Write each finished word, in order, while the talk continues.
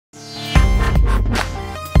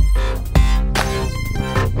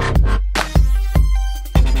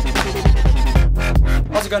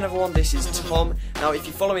going everyone, this is Tom. Now if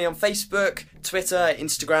you follow me on Facebook, Twitter,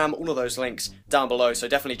 Instagram, all of those links down below, so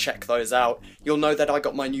definitely check those out. You'll know that I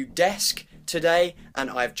got my new desk today and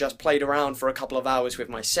I've just played around for a couple of hours with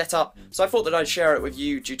my setup, so I thought that I'd share it with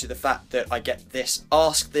you due to the fact that I get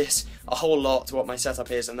asked this a whole lot, what my setup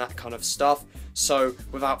is and that kind of stuff. So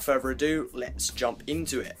without further ado, let's jump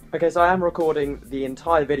into it. Okay, so I am recording the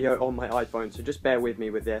entire video on my iPhone, so just bear with me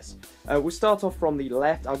with this. We'll start off from the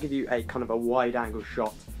left. I'll give you a kind of a wide angle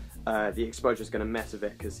shot. The exposure is going to mess with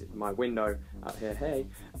it because it's my window out here, hey.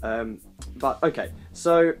 But okay,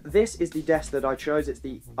 so this is the desk that I chose. It's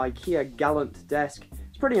the IKEA Gallant desk.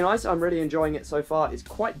 It's pretty nice, I'm really enjoying it so far. It's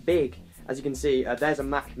quite big, as you can see. There's a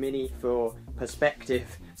Mac Mini for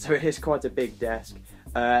perspective, so it is quite a big desk.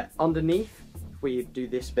 Underneath, if we do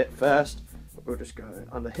this bit first, we'll just go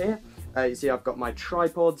under here. You see I've got my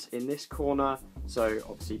tripods in this corner, so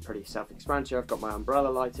obviously pretty self-explanatory. I've got my umbrella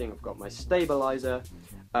lighting, I've got my stabilizer,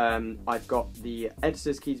 I've got the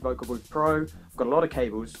Editor's Keys Vocal Booth Pro. I've got a lot of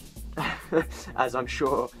cables, as I'm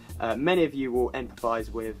sure many of you will empathise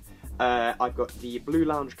with. I've got the Blue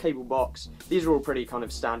Lounge cable box. These are all pretty kind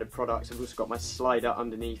of standard products. I've also got my slider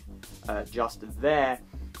underneath just there.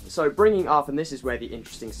 So bringing up, and this is where the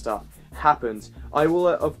interesting stuff happens, I will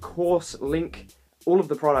of course link all of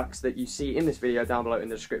the products that you see in this video down below in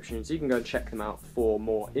the description, so you can go and check them out for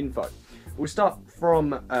more info. We'll start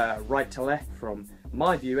from right to left, from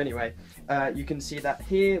my view anyway. You can see that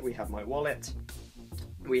here we have my wallet.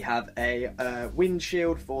 We have a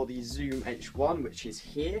windshield for the Zoom H1, which is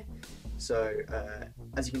here. So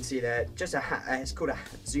as you can see there, just it's called a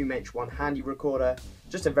Zoom H1 handy recorder.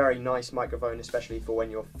 Just a very nice microphone, especially for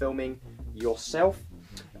when you're filming yourself.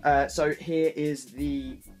 So here is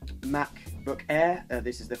the MacBook Air.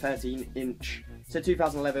 This is the 13-inch. It's a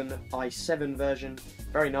 2011 i7 version.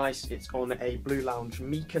 Very nice. It's on a Blue Lounge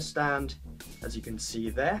Mika stand, as you can see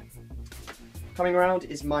there. Coming around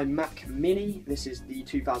is my Mac Mini. This is the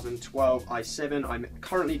 2012 i7. I'm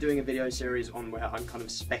currently doing a video series on where I'm kind of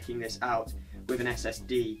speccing this out with an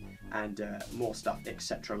SSD and more stuff,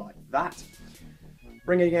 etc. like that.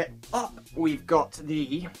 Bringing it up, we've got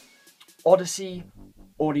the Odyssey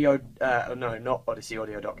Audio, no, not Odyssey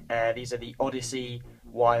Audio Dock Air. These are the Odyssey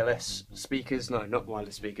wireless speakers. No, not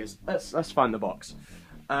wireless speakers. Let's find the box.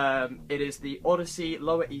 It is the Odyssey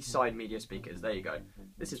Lower East Side media speakers. There you go.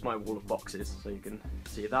 This is my wall of boxes, so you can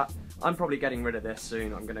see that. I'm probably getting rid of this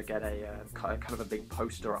soon. I'm going to get a kind of a big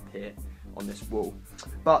poster up here on this wall.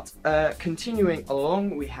 But continuing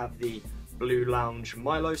along, we have the Blue Lounge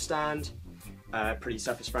Milo stand. Pretty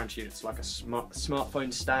self-explanatory. It's like a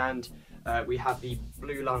smartphone stand. We have the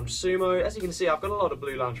Blue Lounge Sumo. As you can see, I've got a lot of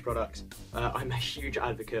Blue Lounge products. I'm a huge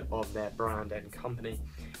advocate of their brand and company.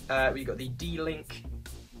 We've got the D-Link.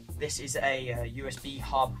 This is a USB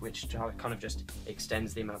hub, which kind of just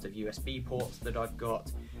extends the amount of USB ports that I've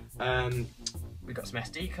got. We've got some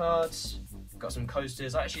SD cards, got some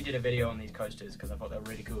coasters. I actually did a video on these coasters because I thought they were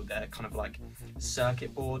really cool. They're kind of like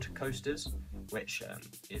circuit board coasters, which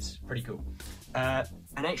is pretty cool. An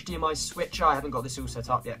HDMI switcher. I haven't got this all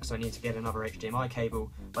set up yet because I need to get another HDMI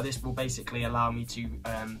cable, but this will basically allow me to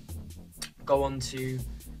go on to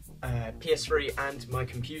PS3 and my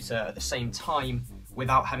computer at the same time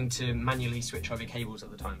without having to manually switch over cables at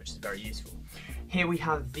the time, which is very useful. Here we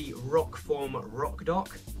have the Rockform Rock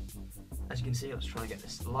Dock. As you can see, let's try and get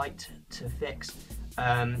this light to fix.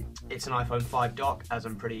 It's an iPhone 5 dock, as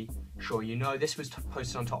I'm pretty sure you know. This was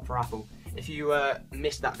posted on Top for Apple. If you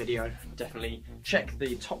missed that video, definitely check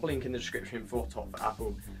the top link in the description for Top for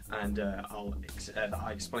Apple, and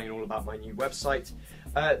I explain all about my new website.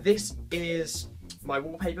 This is my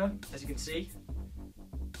wallpaper, as you can see.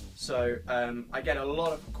 So I get a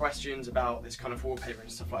lot of questions about this kind of wallpaper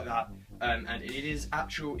and stuff like that, and it is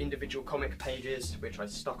actual individual comic pages which I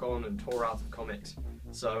stuck on and tore out of comics.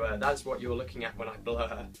 So that's what you're looking at when I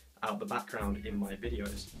blur out the background in my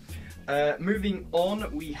videos. Moving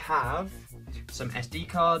on, we have some SD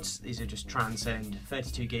cards. These are just Transcend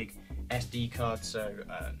 32 gig SD cards, so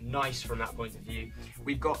nice from that point of view.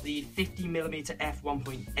 We've got the 50mm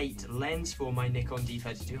f1.8 lens for my Nikon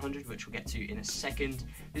D3200, which we'll get to in a second.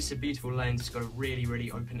 This is a beautiful lens. It's got a really,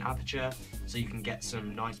 really open aperture, so you can get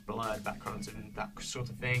some nice blurred backgrounds and that sort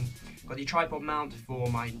of thing. Got the tripod mount for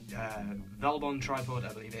my Velbon tripod,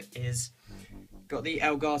 I believe it is. Got the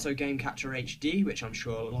Elgato Game Capture HD, which I'm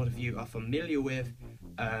sure a lot of you are familiar with.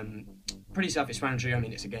 Pretty self-explanatory. I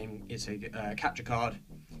mean, it's a capture card,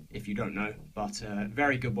 if you don't know, but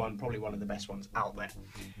very good one, probably one of the best ones out there.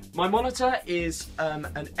 My monitor is an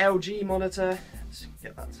LG monitor. Let's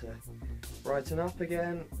get that to brighten up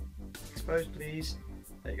again. Expose, please.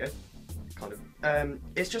 There you go. kind of.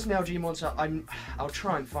 It's just an LG monitor. I'll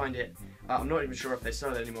try and find it. I'm not even sure if they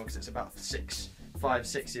sell it anymore because it's about 5,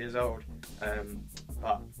 6 years old.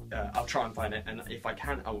 But I'll try and find it, and if I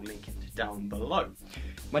can, I will link it down below.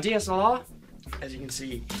 My DSLR, as you can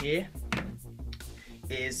see here,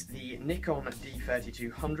 is the Nikon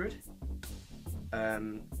D3200.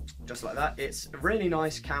 Just like that. It's a really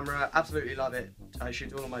nice camera, absolutely love it. I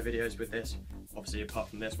shoot all of my videos with this, obviously apart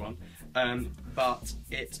from this one. But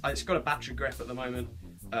it's got a battery grip at the moment.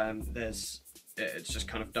 It just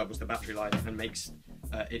kind of doubles the battery life and makes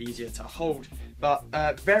it easier to hold. But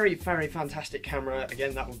very, very fantastic camera.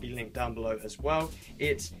 Again, that will be linked down below as well.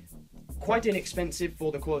 It's quite inexpensive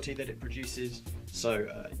for the quality that it produces, so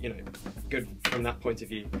you know, good from that point of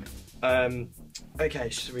view. Okay,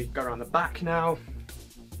 so we go around the back now,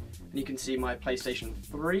 and you can see my PlayStation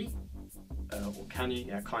 3, or can you?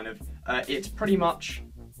 Yeah, kind of. It's pretty much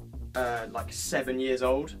like 7 years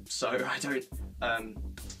old, so I don't.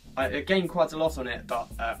 I gained quite a lot on it, but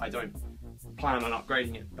I don't plan on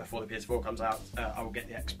upgrading it before the PS4 comes out. I will get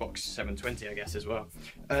the Xbox 720, I guess, as well.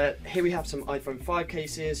 Here we have some iPhone 5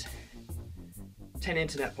 cases. 10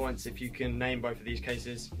 internet points if you can name both of these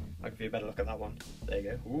cases. I'll give you a better look at that one. There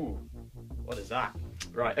you go. Ooh, what is that?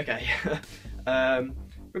 Right, okay.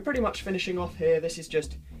 We're pretty much finishing off here. This is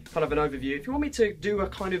just kind of an overview. If you want me to do a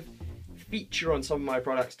kind of feature on some of my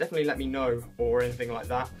products, definitely let me know, or anything like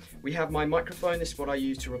that. We have my microphone. This is what I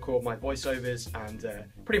use to record my voiceovers and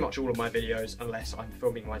pretty much all of my videos, unless I'm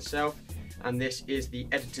filming myself. And this is the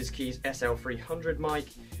Editor's Keys SL300 mic,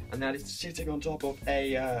 and that is sitting on top of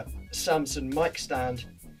a Samsung mic stand,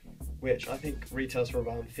 which I think retails for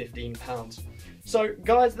around £15. So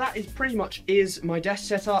guys, that is pretty much my desk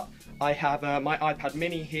setup. I have my iPad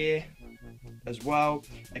mini here as well,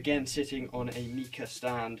 again sitting on a Mika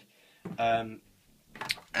stand,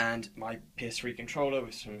 and my PS3 controller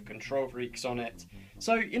with some control freaks on it.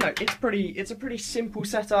 So you know, it's a pretty simple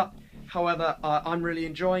setup. However, I'm really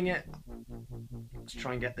enjoying it. Let's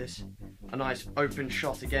try and get this a nice open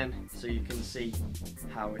shot again so you can see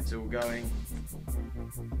how it's all going.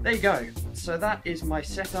 There you go. So that is my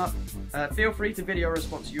setup. Feel free to video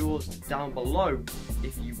response yours down below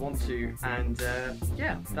if you want to. And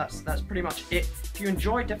yeah, that's pretty much it. If you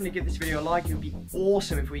enjoyed, definitely give this video a like. It would be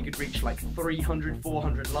awesome if we could reach like 300,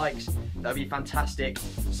 400 likes. That would be fantastic.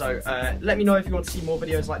 So let me know if you want to see more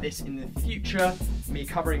videos like this in the future, me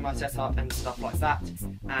covering my setup and stuff like that.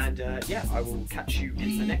 And yeah, I will catch you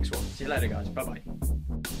in the next one. See you later, guys. Bye bye.